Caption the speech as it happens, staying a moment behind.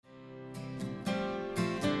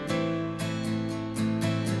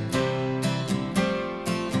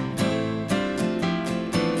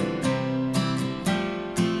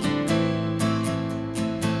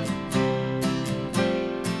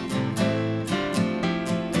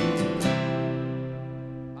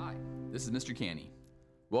is Mr. Canny.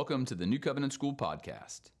 Welcome to the New Covenant School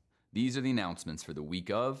Podcast. These are the announcements for the week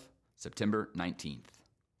of September 19th.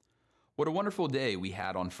 What a wonderful day we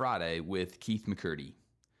had on Friday with Keith McCurdy.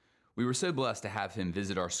 We were so blessed to have him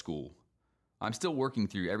visit our school. I'm still working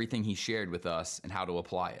through everything he shared with us and how to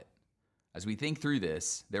apply it. As we think through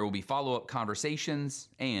this, there will be follow-up conversations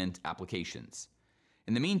and applications.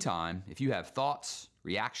 In the meantime, if you have thoughts,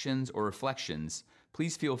 reactions, or reflections,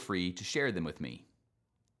 please feel free to share them with me.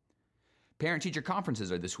 Parent-teacher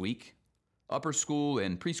conferences are this week. Upper school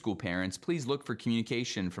and preschool parents, please look for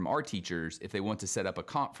communication from our teachers if they want to set up a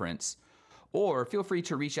conference, or feel free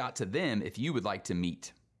to reach out to them if you would like to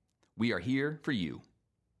meet. We are here for you.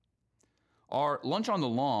 Our Lunch on the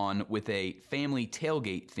Lawn with a family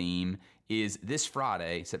tailgate theme is this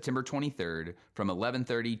Friday, September 23rd, from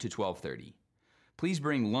 11:30 to 12:30. Please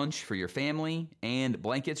bring lunch for your family and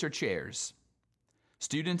blankets or chairs.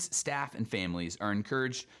 Students, staff, and families are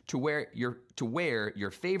encouraged to wear your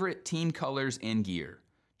favorite team colors and gear.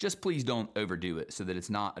 Just please don't overdo it so that it's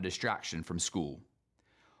not a distraction from school.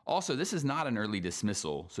 Also, this is not an early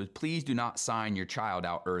dismissal, so please do not sign your child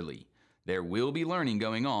out early. There will be learning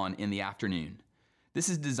going on in the afternoon. This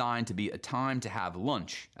is designed to be a time to have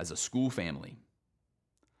lunch as a school family.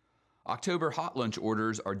 October hot lunch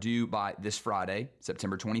orders are due by this Friday,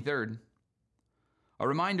 September 23rd. A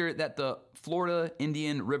reminder that the Florida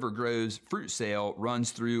Indian River Groves fruit sale runs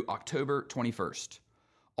through October 21st.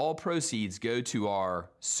 All proceeds go to our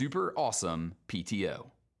super awesome PTO.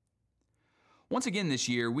 Once again this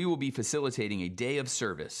year, we will be facilitating a day of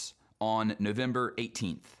service on November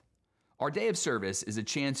 18th. Our day of service is a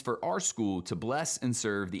chance for our school to bless and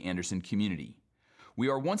serve the Anderson community. We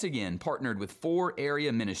are once again partnered with 4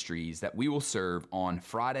 area ministries that we will serve on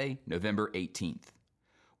Friday, November 18th.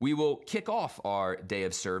 We will kick off our day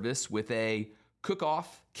of service with a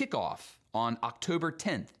cook-off kickoff on October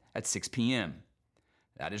 10th at 6 p.m.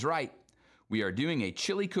 That is right. We are doing a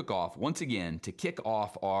chili cook-off once again to kick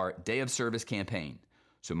off our day of service campaign.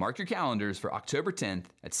 So mark your calendars for October 10th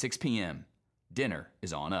at 6 p.m. Dinner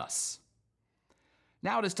is on us.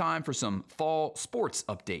 Now it is time for some fall sports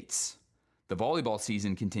updates. The volleyball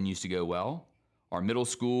season continues to go well. Our middle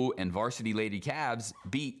school and varsity Lady Cavs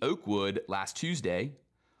beat Oakwood last Tuesday.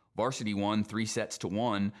 Varsity won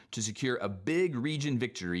 3-1 to secure a big region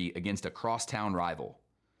victory against a crosstown rival.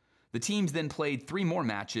 The teams then played 3 more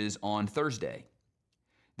matches on Thursday.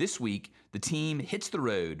 This week, the team hits the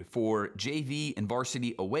road for JV and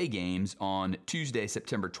varsity away games on Tuesday,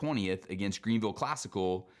 September 20th against Greenville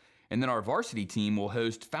Classical, and then our varsity team will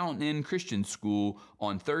host Fountain Inn Christian School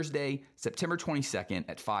on Thursday, September 22nd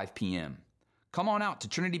at 5 p.m. Come on out to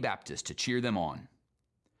Trinity Baptist to cheer them on.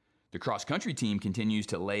 The cross-country team continues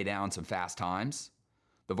to lay down some fast times.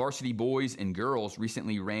 The varsity boys and girls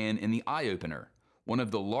recently ran in the Eye Opener, one of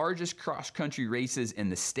the largest cross-country races in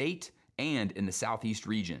the state and in the Southeast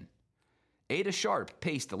region. Ada Sharp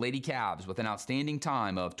paced the Lady Cavs with an outstanding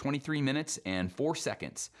time of 23 minutes and 4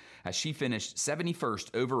 seconds as she finished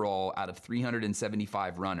 71st overall out of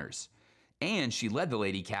 375 runners. And she led the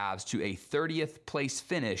Lady Cavs to a 30th place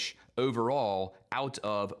finish overall out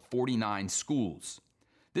of 49 schools.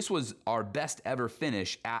 This was our best ever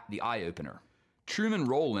finish at the Eye Opener. Truman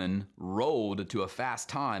Rowland rolled to a fast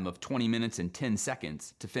time of 20 minutes and 10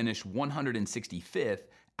 seconds to finish 165th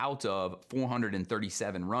out of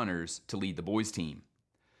 437 runners to lead the boys team.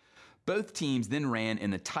 Both teams then ran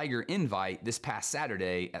in the Tiger Invite this past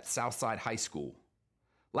Saturday at Southside High School.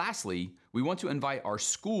 Lastly, we want to invite our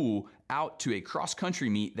school out to a cross-country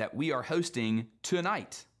meet that we are hosting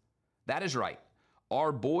tonight. That is right.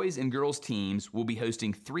 Our boys and girls teams will be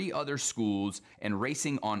hosting 3 other schools and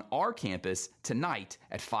racing on our campus tonight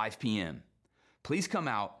at 5 p.m. Please come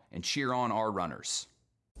out and cheer on our runners.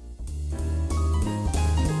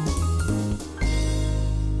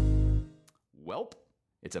 Welp,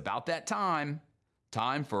 it's about that time.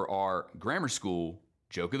 Time for our grammar school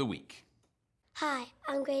joke of the week. Hi,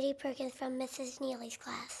 I'm Grady Perkins from Mrs. Neely's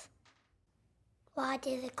class. Why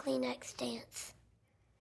did the Kleenex dance?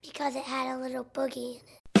 Because it had a little boogie in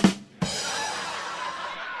it.